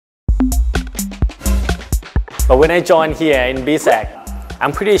But when I joined here in BSAC,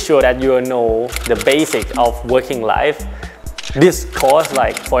 I'm pretty sure that you will know the basics of working life. This course,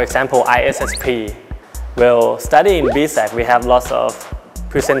 like for example ISSP, well, studying in BSAC we have lots of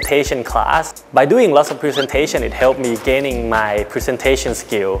presentation class. By doing lots of presentation, it helped me gaining my presentation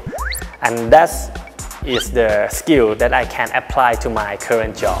skill, and that is the skill that I can apply to my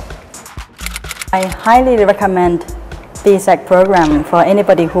current job. I highly recommend BSAC program for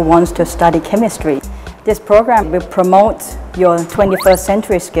anybody who wants to study chemistry. This program will promote your 21st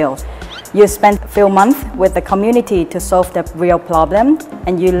century skills. You spend a few months with the community to solve the real problem,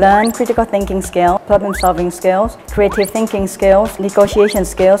 and you learn critical thinking skills, problem solving skills, creative thinking skills, negotiation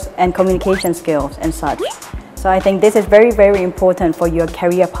skills, and communication skills and such. So I think this is very, very important for your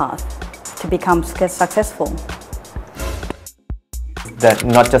career path to become successful. That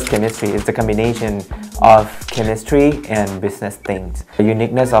not just chemistry, it's a combination of chemistry and business things. The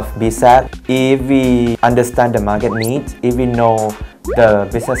uniqueness of BSAC, if we understand the market needs, if we know the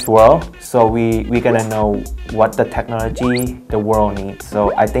business world, so we're gonna know what the technology the world needs.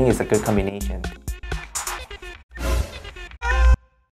 So I think it's a good combination.